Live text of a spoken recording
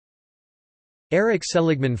Erich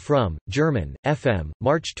Fromm, German, FM,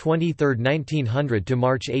 March 23, 1900 to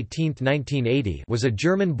March 18, 1980, was a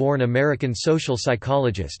German-born American social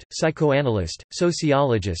psychologist, psychoanalyst,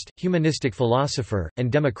 sociologist, humanistic philosopher,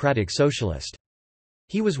 and democratic socialist.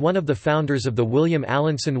 He was one of the founders of the William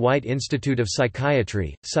Alanson White Institute of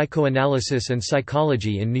Psychiatry, Psychoanalysis and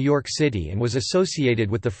Psychology in New York City and was associated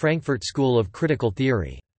with the Frankfurt School of Critical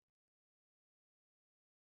Theory.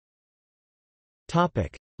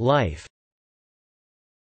 Life.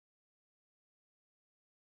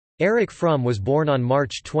 Erich Fromm was born on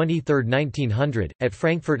March 23, 1900, at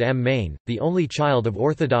Frankfurt am Main, the only child of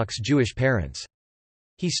Orthodox Jewish parents.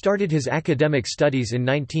 He started his academic studies in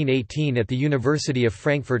 1918 at the University of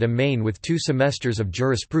Frankfurt am Main with 2 semesters of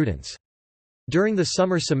jurisprudence. During the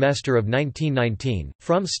summer semester of 1919,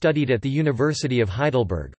 Fromm studied at the University of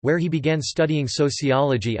Heidelberg, where he began studying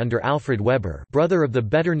sociology under Alfred Weber, brother of the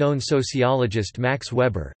better-known sociologist Max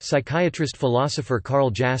Weber, psychiatrist-philosopher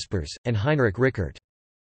Karl Jaspers, and Heinrich Rickert.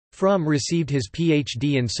 Fromm received his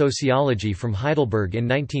Ph.D. in sociology from Heidelberg in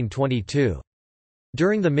 1922.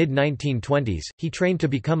 During the mid-1920s, he trained to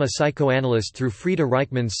become a psychoanalyst through Frieda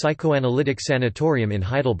Reichmann's psychoanalytic sanatorium in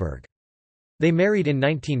Heidelberg. They married in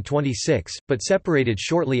 1926, but separated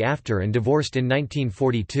shortly after and divorced in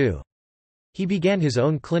 1942. He began his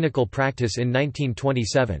own clinical practice in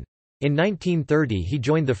 1927. In 1930 he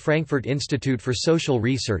joined the Frankfurt Institute for Social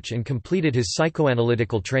Research and completed his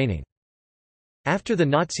psychoanalytical training. After the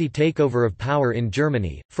Nazi takeover of power in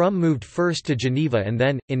Germany, Fromm moved first to Geneva and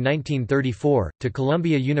then, in 1934, to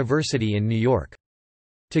Columbia University in New York.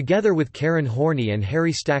 Together with Karen Horney and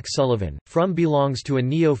Harry Stack Sullivan, Fromm belongs to a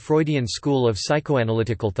neo-Freudian school of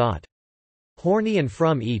psychoanalytical thought. Horney and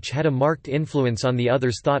Fromm each had a marked influence on the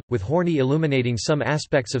other's thought, with Horney illuminating some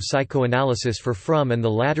aspects of psychoanalysis for Fromm and the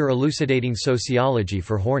latter elucidating sociology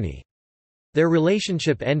for Horney. Their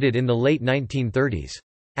relationship ended in the late 1930s.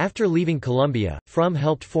 After leaving Columbia, Fromm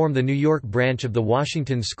helped form the New York branch of the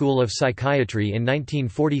Washington School of Psychiatry in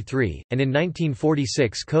 1943, and in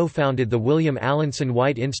 1946 co-founded the William Alanson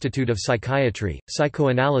White Institute of Psychiatry,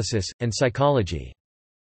 Psychoanalysis, and Psychology.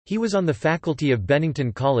 He was on the faculty of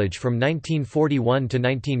Bennington College from 1941 to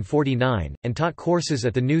 1949, and taught courses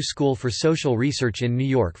at the New School for Social Research in New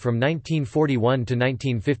York from 1941 to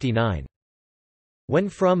 1959. When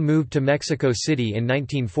Fromm moved to Mexico City in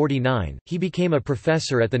 1949, he became a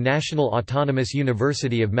professor at the National Autonomous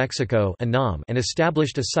University of Mexico and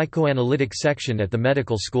established a psychoanalytic section at the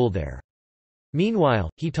medical school there. Meanwhile,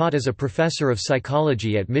 he taught as a professor of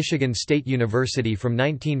psychology at Michigan State University from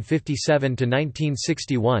 1957 to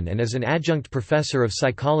 1961 and as an adjunct professor of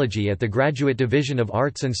psychology at the Graduate Division of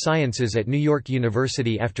Arts and Sciences at New York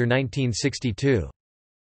University after 1962.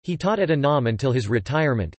 He taught at UNAM until his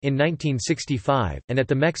retirement, in 1965, and at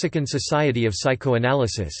the Mexican Society of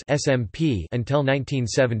Psychoanalysis (SMP) until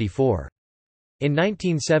 1974. In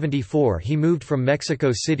 1974 he moved from Mexico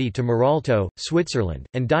City to Maralto, Switzerland,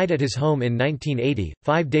 and died at his home in 1980,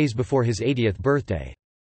 5 days before his 80th birthday.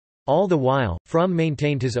 All the while, Fromm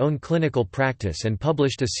maintained his own clinical practice and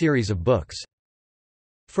published a series of books.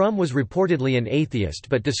 Fromm was reportedly an atheist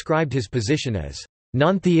but described his position as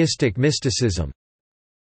non-theistic mysticism.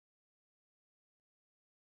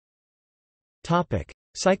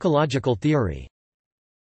 Psychological theory.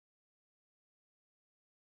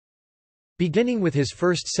 Beginning with his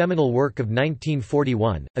first seminal work of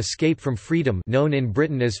 1941, Escape from Freedom, known in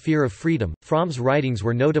Britain as Fear of Freedom, Fromm's writings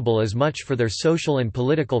were notable as much for their social and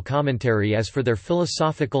political commentary as for their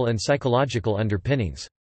philosophical and psychological underpinnings.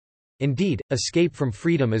 Indeed, Escape from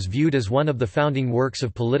Freedom is viewed as one of the founding works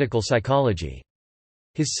of political psychology.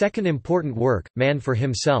 His second important work, Man for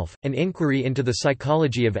Himself, An Inquiry into the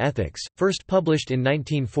Psychology of Ethics, first published in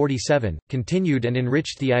 1947, continued and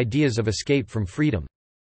enriched the ideas of escape from freedom.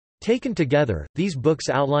 Taken together, these books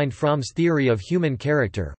outlined Fromm's theory of human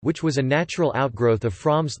character, which was a natural outgrowth of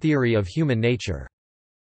Fromm's theory of human nature.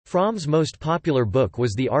 Fromm's most popular book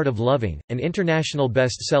was The Art of Loving, an international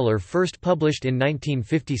bestseller first published in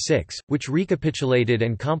 1956, which recapitulated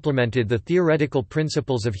and complemented the theoretical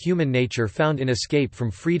principles of human nature found in Escape from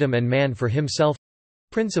Freedom and Man for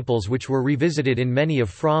Himself—principles which were revisited in many of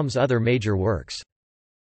Fromm's other major works.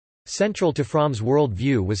 Central to Fromm's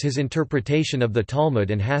worldview was his interpretation of the Talmud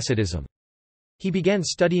and Hasidism. He began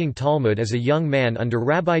studying Talmud as a young man under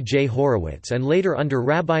Rabbi J. Horowitz and later under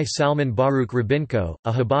Rabbi Salman Baruch Rabinko,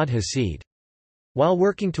 a Chabad Hasid. While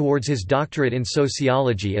working towards his doctorate in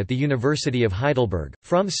sociology at the University of Heidelberg,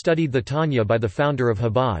 Fromm studied the Tanya by the founder of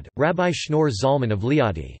Chabad, Rabbi Shneur Zalman of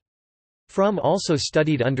Liadi. Fromm also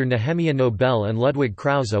studied under Nehemiah Nobel and Ludwig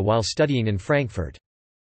Krause while studying in Frankfurt.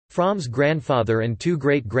 Fromm's grandfather and two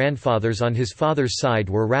great-grandfathers on his father's side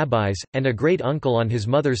were rabbis, and a great-uncle on his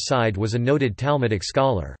mother's side was a noted Talmudic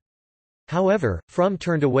scholar. However, Fromm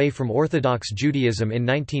turned away from Orthodox Judaism in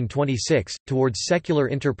 1926, towards secular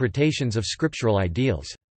interpretations of scriptural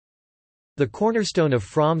ideals. The cornerstone of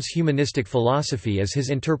Fromm's humanistic philosophy is his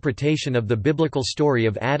interpretation of the biblical story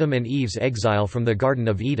of Adam and Eve's exile from the Garden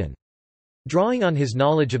of Eden. Drawing on his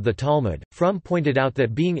knowledge of the Talmud, Fromm pointed out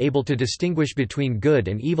that being able to distinguish between good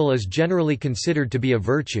and evil is generally considered to be a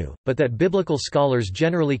virtue, but that biblical scholars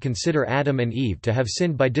generally consider Adam and Eve to have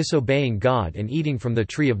sinned by disobeying God and eating from the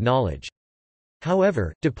tree of knowledge.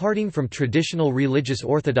 However, departing from traditional religious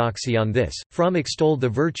orthodoxy on this, Fromm extolled the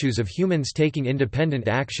virtues of humans taking independent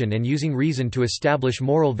action and using reason to establish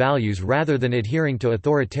moral values rather than adhering to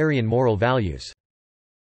authoritarian moral values.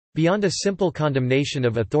 Beyond a simple condemnation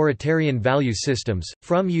of authoritarian value systems,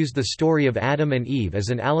 Fromm used the story of Adam and Eve as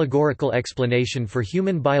an allegorical explanation for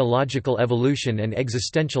human biological evolution and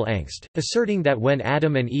existential angst, asserting that when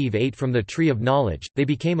Adam and Eve ate from the tree of knowledge, they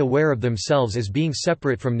became aware of themselves as being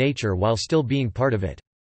separate from nature while still being part of it.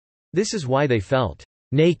 This is why they felt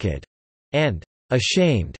naked and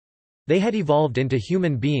ashamed. They had evolved into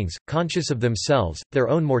human beings, conscious of themselves, their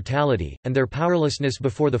own mortality, and their powerlessness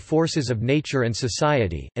before the forces of nature and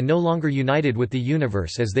society, and no longer united with the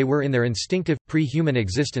universe as they were in their instinctive, pre-human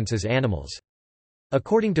existence as animals.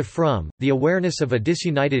 According to Fromm, the awareness of a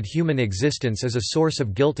disunited human existence is a source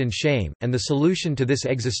of guilt and shame, and the solution to this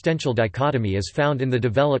existential dichotomy is found in the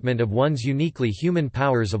development of one's uniquely human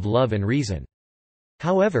powers of love and reason.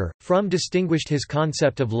 However, Fromm distinguished his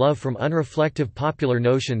concept of love from unreflective popular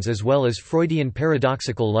notions as well as Freudian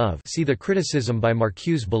paradoxical love. See the criticism by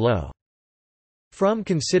Marcuse below. Fromm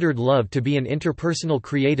considered love to be an interpersonal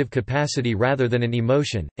creative capacity rather than an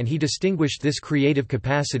emotion, and he distinguished this creative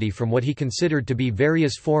capacity from what he considered to be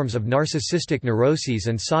various forms of narcissistic neuroses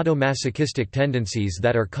and sadomasochistic tendencies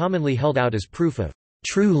that are commonly held out as proof of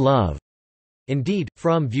true love. Indeed,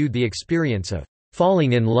 Fromm viewed the experience of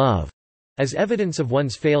falling in love as evidence of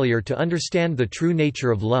one's failure to understand the true nature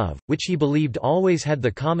of love, which he believed always had the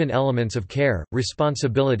common elements of care,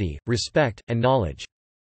 responsibility, respect, and knowledge.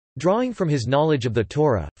 Drawing from his knowledge of the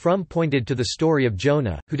Torah, Fromm pointed to the story of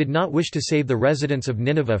Jonah, who did not wish to save the residents of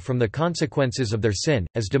Nineveh from the consequences of their sin,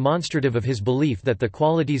 as demonstrative of his belief that the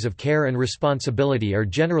qualities of care and responsibility are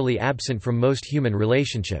generally absent from most human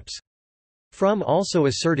relationships. Fromm also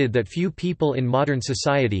asserted that few people in modern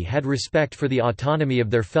society had respect for the autonomy of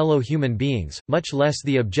their fellow human beings, much less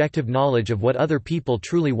the objective knowledge of what other people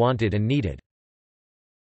truly wanted and needed.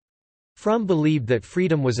 Fromm believed that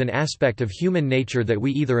freedom was an aspect of human nature that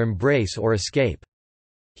we either embrace or escape.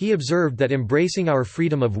 He observed that embracing our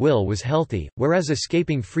freedom of will was healthy, whereas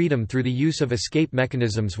escaping freedom through the use of escape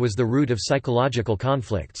mechanisms was the root of psychological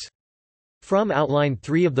conflicts. Fromm outlined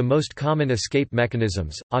three of the most common escape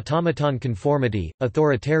mechanisms: automaton conformity,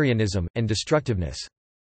 authoritarianism, and destructiveness.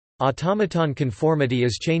 Automaton conformity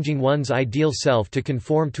is changing one's ideal self to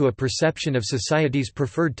conform to a perception of society's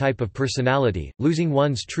preferred type of personality, losing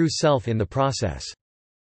one's true self in the process.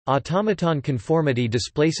 Automaton conformity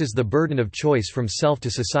displaces the burden of choice from self to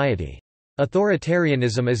society.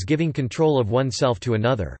 Authoritarianism is giving control of oneself to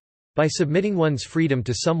another. By submitting one's freedom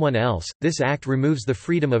to someone else, this act removes the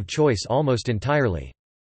freedom of choice almost entirely.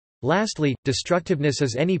 Lastly, destructiveness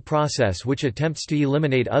is any process which attempts to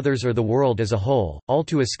eliminate others or the world as a whole, all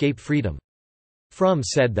to escape freedom. Fromm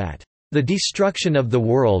said that, "The destruction of the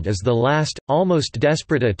world is the last, almost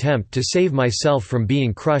desperate attempt to save myself from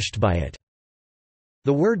being crushed by it."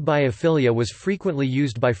 The word biophilia was frequently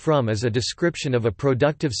used by Fromm as a description of a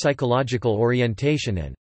productive psychological orientation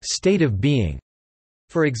and state of being.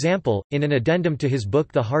 For example, in an addendum to his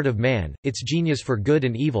book The Heart of Man, Its Genius for Good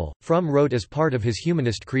and Evil, Fromm wrote as part of his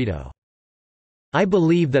humanist credo, "I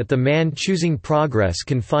believe that the man choosing progress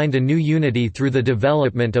can find a new unity through the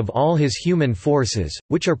development of all his human forces,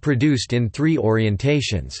 which are produced in three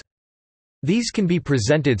orientations. These can be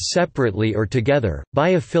presented separately or together: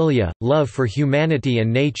 biophilia, love for humanity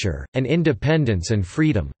and nature, and independence and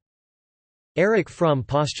freedom." Erich Fromm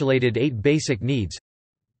postulated 8 basic needs: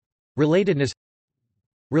 relatedness,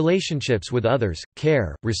 relationships with others,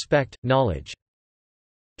 care, respect, knowledge.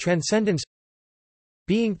 Transcendence.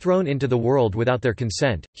 Being thrown into the world without their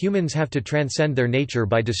consent, humans have to transcend their nature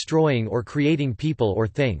by destroying or creating people or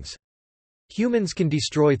things. Humans can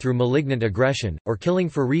destroy through malignant aggression, or killing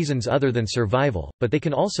for reasons other than survival, but they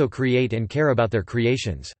can also create and care about their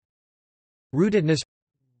creations. Rootedness.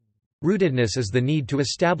 Rootedness is the need to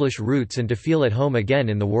establish roots and to feel at home again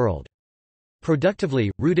in the world.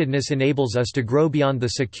 Productively, rootedness enables us to grow beyond the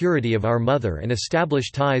security of our mother and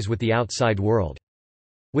establish ties with the outside world.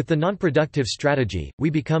 With the nonproductive strategy, we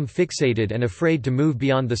become fixated and afraid to move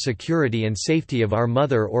beyond the security and safety of our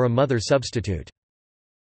mother or a mother substitute.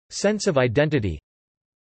 Sense of identity.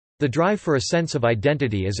 The drive for a sense of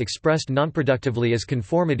identity is expressed nonproductively as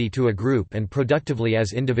conformity to a group and productively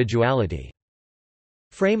as individuality.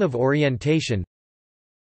 Frame of orientation.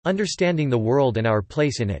 Understanding the world and our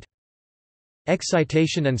place in it.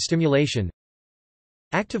 Excitation and stimulation.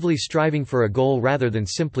 Actively striving for a goal rather than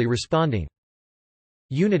simply responding.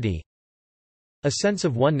 Unity. A sense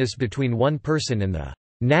of oneness between one person and the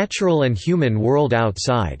natural and human world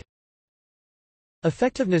outside.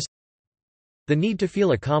 Effectiveness. The need to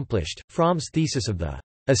feel accomplished. Fromm's thesis of the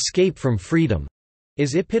escape from freedom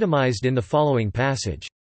is epitomized in the following passage.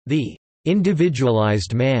 The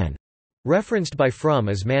individualized man, referenced by Fromm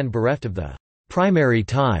as man bereft of the primary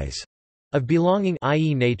ties of belonging,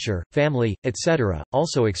 i.e. nature, family, etc.,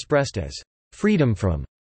 also expressed as freedom from.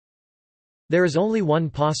 There is only one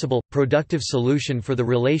possible, productive solution for the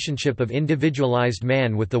relationship of individualized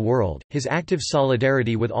man with the world, his active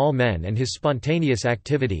solidarity with all men and his spontaneous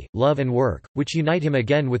activity, love and work, which unite him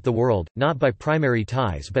again with the world, not by primary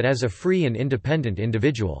ties but as a free and independent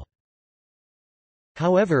individual.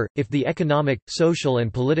 However, if the economic, social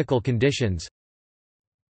and political conditions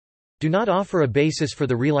do not offer a basis for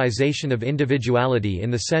the realization of individuality in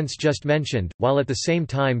the sense just mentioned, while at the same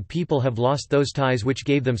time people have lost those ties which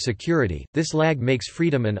gave them security, this lag makes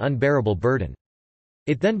freedom an unbearable burden.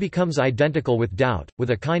 It then becomes identical with doubt, with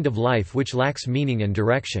a kind of life which lacks meaning and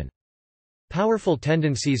direction. Powerful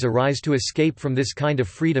tendencies arise to escape from this kind of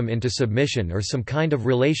freedom into submission or some kind of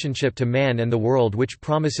relationship to man and the world which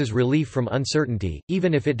promises relief from uncertainty,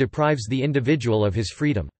 even if it deprives the individual of his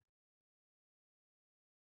freedom.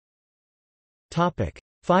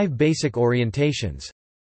 5 basic orientations.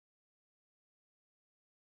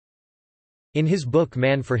 In his book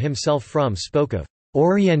Man for Himself, Fromm spoke of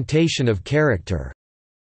orientation of character.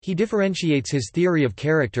 He differentiates his theory of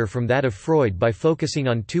character from that of Freud by focusing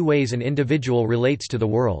on 2 ways an individual relates to the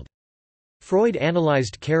world. Freud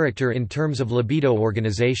analyzed character in terms of libido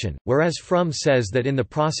organization, whereas Fromm says that in the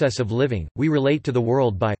process of living, we relate to the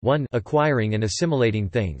world by 1 acquiring and assimilating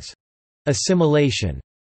things. Assimilation.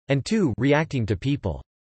 And 2 reacting to people.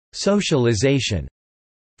 Socialization.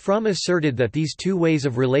 Fromm asserted that these 2 ways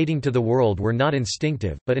of relating to the world were not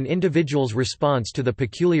instinctive, but an individual's response to the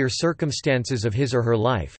peculiar circumstances of his or her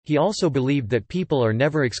life. He also believed that people are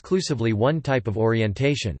never exclusively one type of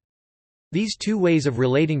orientation. These 2 ways of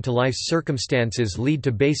relating to life's circumstances lead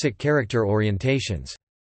to basic character orientations.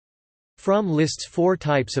 Fromm lists 4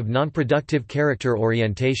 types of nonproductive character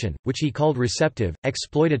orientation, which he called receptive,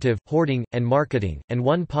 exploitative, hoarding, and marketing, and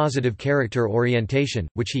 1 positive character orientation,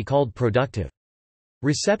 which he called productive.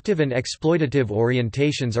 Receptive and exploitative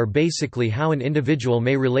orientations are basically how an individual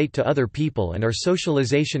may relate to other people and are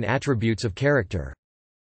socialization attributes of character.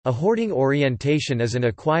 A hoarding orientation is an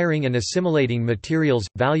acquiring and assimilating materials,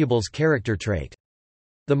 valuables character trait.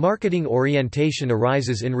 The marketing orientation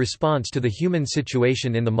arises in response to the human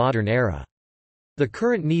situation in the modern era. The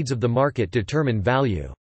current needs of the market determine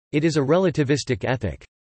value. It is a relativistic ethic.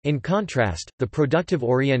 In contrast, the productive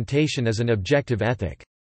orientation is an objective ethic.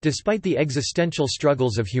 Despite the existential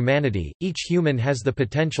struggles of humanity, each human has the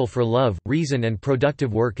potential for love, reason and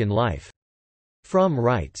productive work in life. Fromm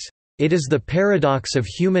writes, "It is the paradox of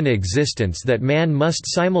human existence that man must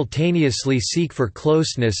simultaneously seek for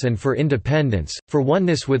closeness and for independence, for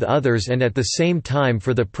oneness with others and at the same time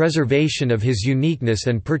for the preservation of his uniqueness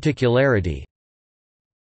and particularity."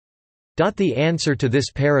 The answer to this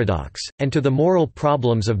paradox, and to the moral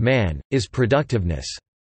problems of man, is productiveness.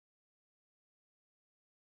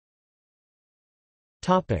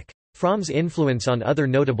 Fromm's influence on other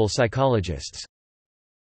notable psychologists.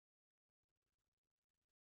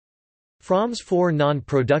 Fromm's 4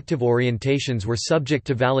 non-productive orientations were subject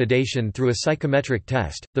to validation through a psychometric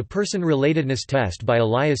test, the Person-Relatedness Test by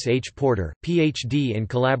Elias H. Porter, Ph.D. in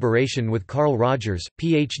collaboration with Carl Rogers,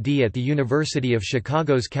 Ph.D. at the University of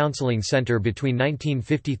Chicago's Counseling Center between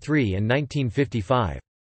 1953 and 1955.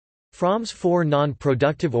 Fromm's 4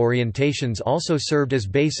 non-productive orientations also served as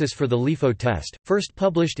basis for the LIFO test, first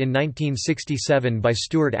published in 1967 by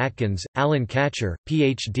Stuart Atkins, Alan Catcher,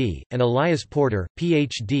 Ph.D., and Elias Porter,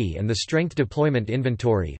 Ph.D. and the Strength Deployment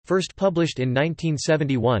Inventory, first published in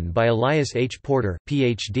 1971 by Elias H. Porter,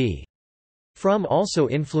 Ph.D. Fromm also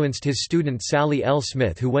influenced his student Sally L.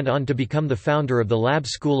 Smith, who went on to become the founder of the Lab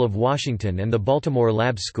School of Washington and the Baltimore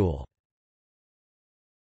Lab School.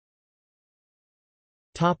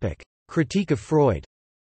 Critique of Freud.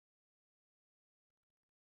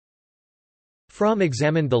 Fromm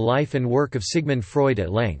examined the life and work of Sigmund Freud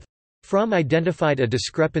at length. Fromm identified a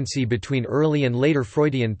discrepancy between early and later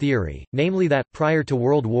Freudian theory, namely that, prior to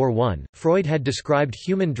World War I, Freud had described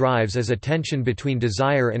human drives as a tension between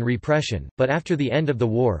desire and repression, but after the end of the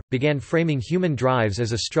war, began framing human drives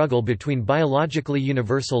as a struggle between biologically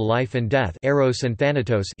universal life and death eros and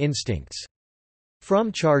thanatos instincts.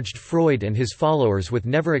 Fromm charged Freud and his followers with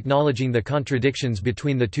never acknowledging the contradictions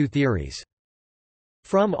between the two theories.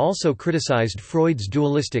 Fromm also criticized Freud's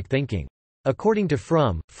dualistic thinking. According to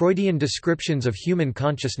Fromm, Freudian descriptions of human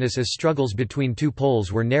consciousness as struggles between two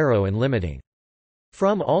poles were narrow and limiting.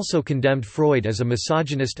 Fromm also condemned Freud as a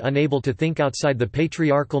misogynist unable to think outside the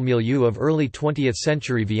patriarchal milieu of early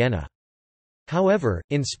 20th-century Vienna. However,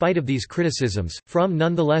 in spite of these criticisms, Fromm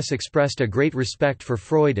nonetheless expressed a great respect for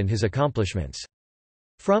Freud and his accomplishments.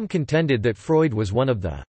 Fromm contended that Freud was one of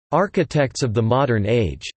the architects of the modern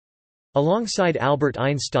age, alongside Albert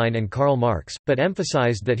Einstein and Karl Marx, but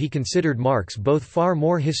emphasized that he considered Marx both far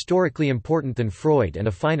more historically important than Freud and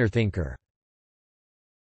a finer thinker.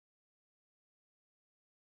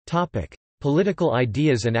 Political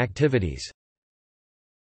ideas and activities.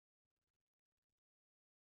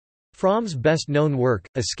 Fromm's best-known work,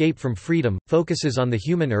 Escape from Freedom, focuses on the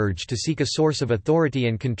human urge to seek a source of authority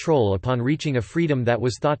and control upon reaching a freedom that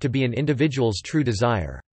was thought to be an individual's true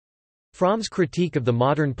desire. Fromm's critique of the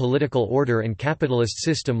modern political order and capitalist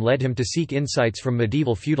system led him to seek insights from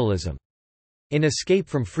medieval feudalism. In Escape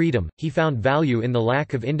from Freedom, he found value in the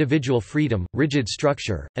lack of individual freedom, rigid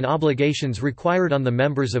structure, and obligations required on the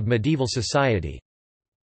members of medieval society.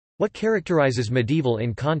 What characterizes medieval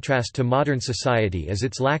in contrast to modern society is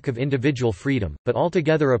its lack of individual freedom, but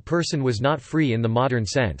altogether a person was not free in the modern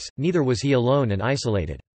sense, neither was he alone and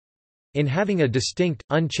isolated. In having a distinct,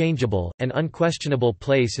 unchangeable, and unquestionable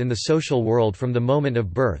place in the social world from the moment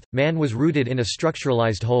of birth, man was rooted in a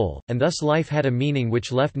structuralized whole, and thus life had a meaning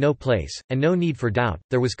which left no place, and no need for doubt.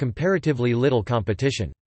 There was comparatively little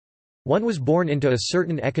competition. One was born into a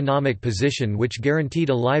certain economic position which guaranteed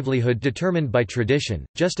a livelihood determined by tradition,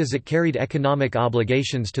 just as it carried economic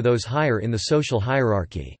obligations to those higher in the social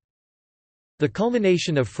hierarchy. The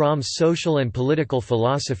culmination of Fromm's social and political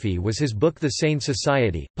philosophy was his book The Sane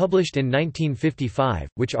Society, published in 1955,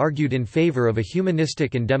 which argued in favor of a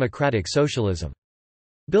humanistic and democratic socialism.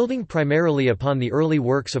 Building primarily upon the early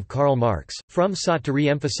works of Karl Marx, Fromm sought to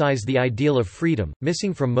re-emphasize the ideal of freedom,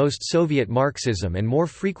 missing from most Soviet Marxism and more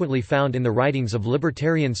frequently found in the writings of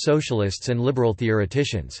libertarian socialists and liberal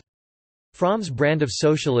theoreticians. Fromm's brand of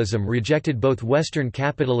socialism rejected both Western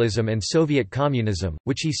capitalism and Soviet communism,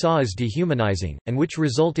 which he saw as dehumanizing, and which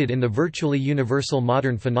resulted in the virtually universal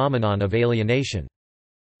modern phenomenon of alienation.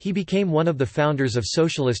 He became one of the founders of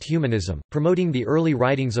socialist humanism, promoting the early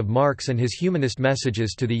writings of Marx and his humanist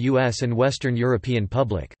messages to the US and Western European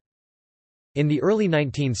public. In the early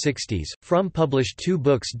 1960s, Fromm published two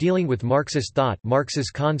books dealing with Marxist thought: Marx's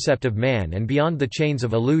Concept of Man and Beyond the Chains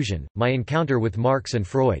of Illusion, My Encounter with Marx and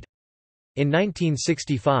Freud. In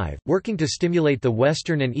 1965, working to stimulate the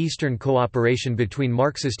Western and Eastern cooperation between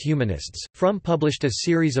Marxist humanists, Fromm published a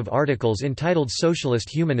series of articles entitled Socialist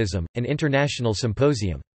Humanism, an International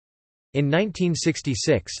Symposium. In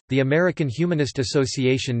 1966, the American Humanist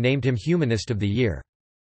Association named him Humanist of the Year.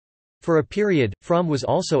 For a period, Fromm was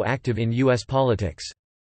also active in U.S. politics.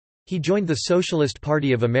 He joined the Socialist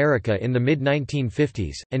Party of America in the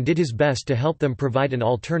mid-1950s, and did his best to help them provide an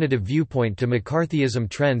alternative viewpoint to McCarthyism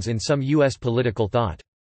trends in some U.S. political thought.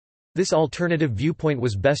 This alternative viewpoint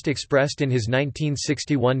was best expressed in his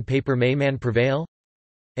 1961 paper May Man Prevail?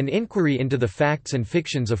 An inquiry into the facts and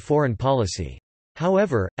fictions of foreign policy.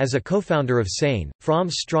 However, as a co-founder of SANE,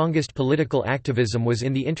 Fromm's strongest political activism was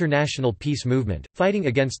in the international peace movement, fighting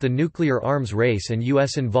against the nuclear arms race and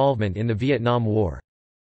U.S. involvement in the Vietnam War.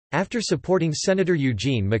 After supporting Senator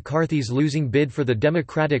Eugene McCarthy's losing bid for the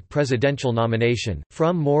Democratic presidential nomination,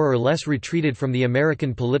 Fromm more or less retreated from the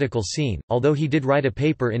American political scene, although he did write a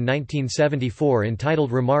paper in 1974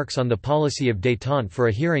 entitled Remarks on the Policy of Détente for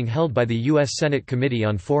a hearing held by the U.S. Senate Committee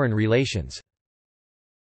on Foreign Relations.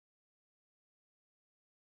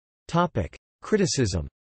 Criticism.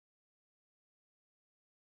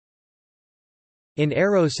 In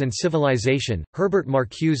Eros and Civilization, Herbert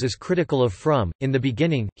Marcuse is critical of Fromm. In the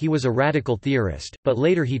beginning, he was a radical theorist, but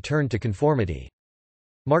later he turned to conformity.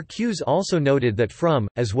 Marcuse also noted that Fromm,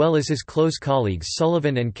 as well as his close colleagues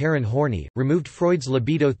Sullivan and Karen Horney, removed Freud's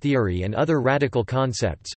libido theory and other radical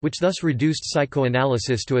concepts, which thus reduced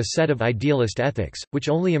psychoanalysis to a set of idealist ethics, which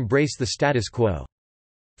only embrace the status quo.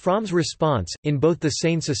 Fromm's response, in both The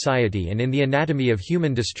Sane Society and in The Anatomy of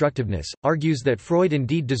Human Destructiveness, argues that Freud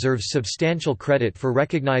indeed deserves substantial credit for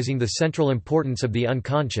recognizing the central importance of the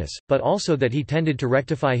unconscious, but also that he tended to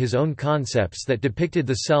rectify his own concepts that depicted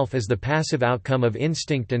the self as the passive outcome of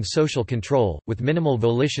instinct and social control, with minimal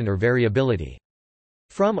volition or variability.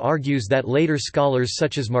 Fromm argues that later scholars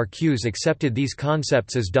such as Marcuse accepted these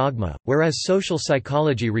concepts as dogma, whereas social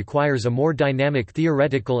psychology requires a more dynamic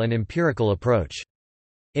theoretical and empirical approach.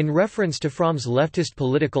 In reference to Fromm's leftist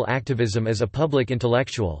political activism as a public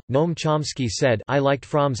intellectual, Noam Chomsky said, "I liked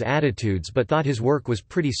Fromm's attitudes but thought his work was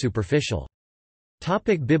pretty superficial."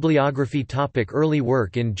 Bibliography. Early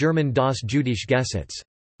work in German. Das Jüdische Gesetz.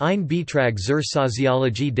 Ein Beitrag zur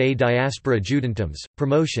Soziologie des Diaspora Judentums,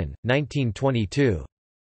 Promotion, 1922.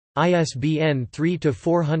 ISBN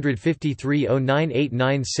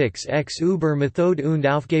 3-453-09896-X über Methode und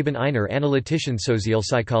Aufgaben einer analytischen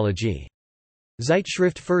Sozialpsychologie.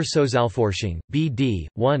 Zeitschrift für Sozialforschung, B.D.,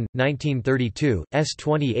 1, 1932, s.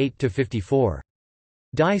 28-54.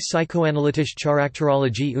 Die psychoanalytische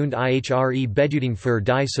Charakterologie und ihre Bedeutung für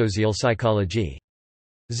die Sozialpsychologie.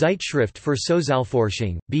 Zeitschrift für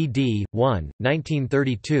Sozialforschung, B.D., 1,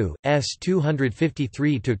 1932, s.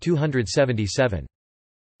 253-277.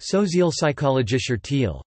 Sozialpsychologischer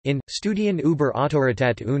Teil. In Studien über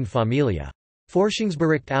Autorität und Familie.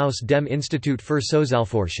 Forschungsbericht aus dem Institut für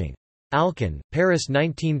Sozialforschung. Alcan, Paris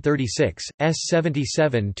 1936, s.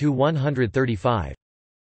 77-135.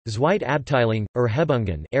 Zweite Abteilung,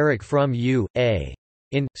 Erhebungen, Erich Fromm U.A.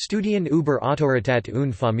 In Studien über Autorität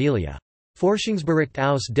und Familie. Forschungsbericht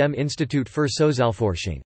aus dem Institut für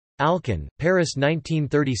Sozialforschung. Alcan, Paris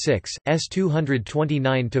 1936, s.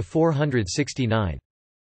 229-469.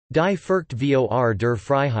 Die Furcht vor der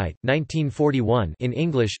Freiheit, 1941 in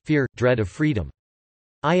English, Fear, Dread of Freedom.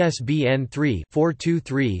 ISBN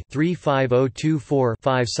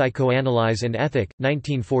 3-423-35024-5 Psychoanalyze and Ethic,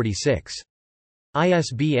 1946.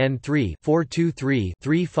 ISBN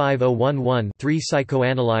 3-423-35011-3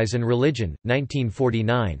 Psychoanalyze and Religion,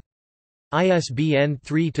 1949. ISBN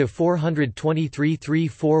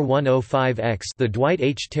 3-423-34105-X The Dwight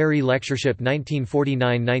H. Terry Lectureship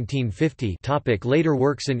 1949–1950 Later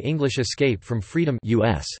works in English Escape from Freedom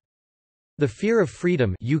U.S. The Fear of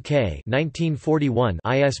Freedom UK 1941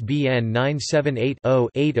 ISBN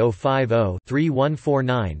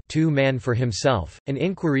 978-0-8050-3149-2 Man for Himself, An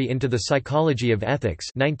Inquiry into the Psychology of Ethics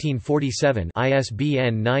 1947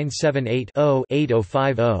 ISBN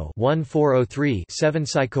 978-0-8050-1403-7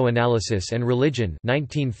 Psychoanalysis and Religion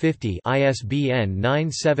 1950 ISBN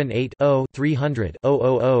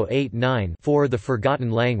 978-0-300-00089-4 The Forgotten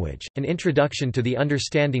Language, An Introduction to the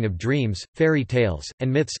Understanding of Dreams, Fairy Tales,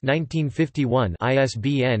 and Myths 1951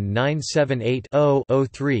 ISBN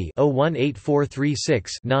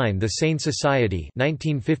 978-0-03-018436-9 The Sane Society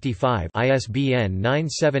 1955 ISBN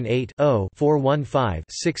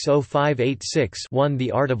 978-0-415-60586-1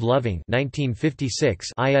 The Art of Loving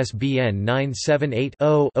 1956 ISBN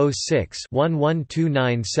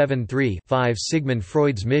 978-0-06-112973-5 Sigmund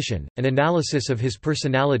Freud's Mission, An Analysis of His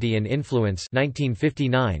Personality and Influence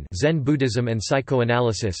 1959 Zen Buddhism and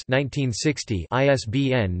Psychoanalysis 1960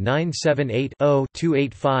 ISBN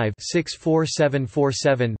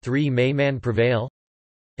 978-0-285-64747-3 May Man Prevail?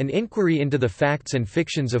 An Inquiry into the Facts and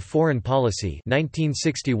Fictions of Foreign Policy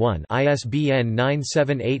 1961 ISBN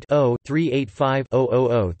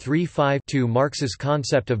 978-0-385-00035-2 Marx's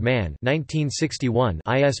Concept of Man 1961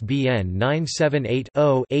 ISBN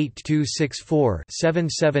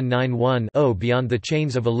 978-0-8264-7791-0 Beyond the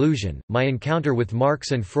Chains of Illusion, My Encounter with Marx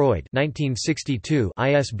and Freud 1962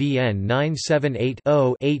 ISBN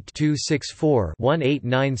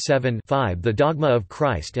 978-0-8264-1897-5 The Dogma of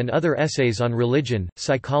Christ and Other Essays on Religion,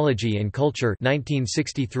 Psychology and Culture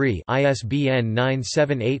 1963 ISBN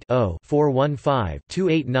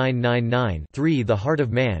 978-0-415-28999-3 The Heart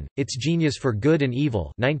of Man, Its Genius for Good and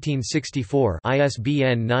Evil 1964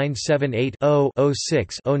 ISBN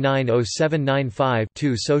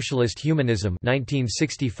 978-0-06-090795-2 Socialist Humanism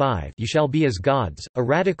 1965 You Shall Be as Gods, A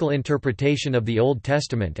Radical Interpretation of the Old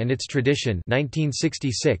Testament and Its Tradition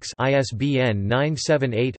 1966 ISBN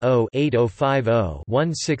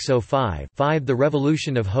 978-0-8050-1605-5 The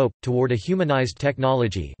Revolution of Hope, Toward a Humanized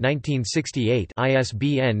Technology 1968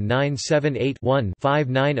 ISBN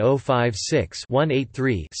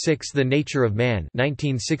 978-1-59056-183-6 The Nature of Man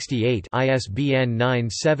 1968 ISBN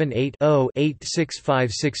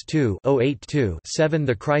 978-0-86562-082-7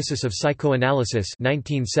 The Crisis of Psychoanalysis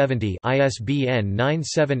 1970 ISBN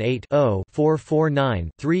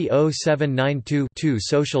 978-0-449-30792-2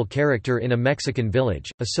 Social Character in a Mexican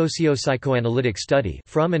Village, A Socio-Psychoanalytic Study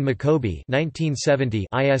Fromm and Macoby 1970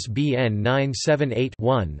 Authority ISBN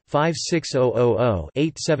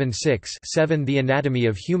 978-1-56000-876-7. The Anatomy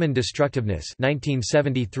of Human Destructiveness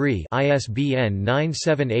 1973 ISBN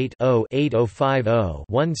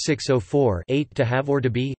 978-0-8050-1604-8. To Have or to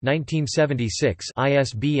Be 1976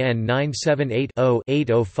 ISBN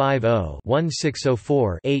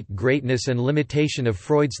 978-0-8050-1604-8. Greatness and Limitation of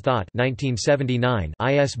Freud's Thought 1979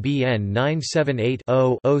 ISBN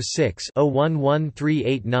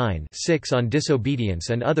 978-0-06-011389-6. On Disobedience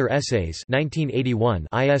and Other Essays 1981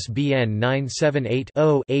 ISBN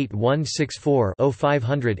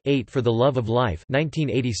 978-0-8164-0500-8. For the Love of Life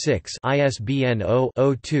 1986 ISBN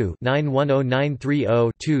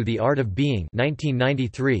 0-02-910930-2. The Art of Being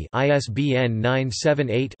 1993 ISBN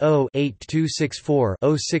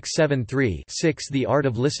 978-0-8264-0673-6. The Art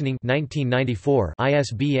of Listening 1994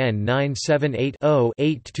 ISBN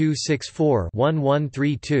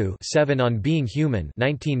 978-0-8264-1132-7. On Being Human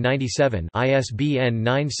 1997 ISBN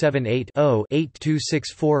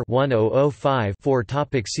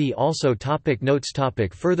 978-0-8264-1005-4. See also Notes.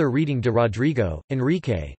 Further reading. De Rodrigo,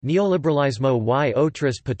 Enrique, Neoliberalismo y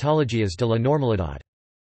otras patologías de la normalidad.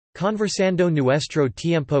 Conversando nuestro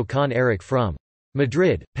tiempo con Erich Fromm.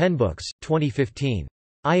 Madrid, Penbooks, 2015.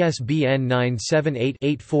 ISBN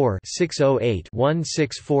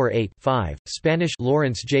 978-84-608-1648-5. Spanish.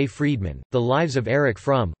 Lawrence J. Friedman, The Lives of Erich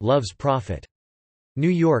Fromm, Love's Prophet. New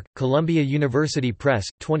York, Columbia University Press,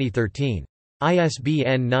 2013.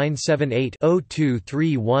 ISBN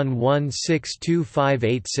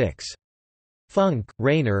 978-0231162586. Funk,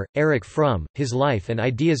 Rainer, Erich Fromm, His Life and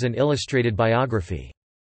Ideas, an Illustrated Biography.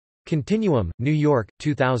 Continuum, New York,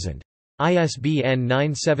 2000. ISBN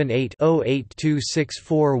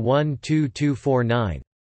 978-0826412249.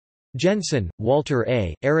 Jensen, Walter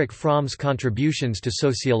A., Erich Fromm's Contributions to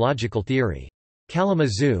Sociological Theory.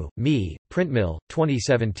 Kalamazoo, Me, Printmill,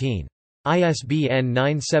 2017. ISBN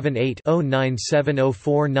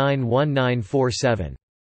 978-0970491947.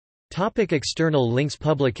 External links.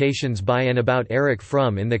 Publications by and about Erich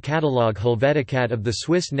Fromm in the Catalogue Helveticat of the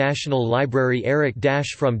Swiss National Library.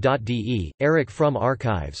 Erich-Fromm.de, Erich Fromm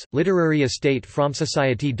Archives, Literary Estate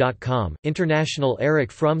FrommSociety.com, International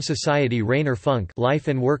Erich Fromm Society. Rainer Funk, Life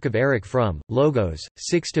and Work of Erich Fromm, Logos,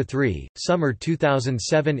 6-3, Summer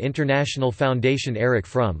 2007. International Foundation Erich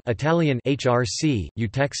Fromm, Italian, HRC,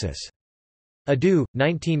 Utexas. Adu,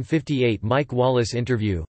 1958. Mike Wallace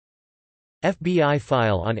interview. FBI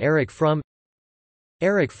file on Erich Fromm.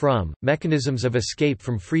 Erich Fromm, Mechanisms of Escape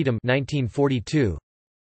from Freedom 1942.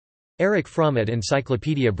 Erich Fromm at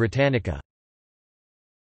Encyclopædia Britannica.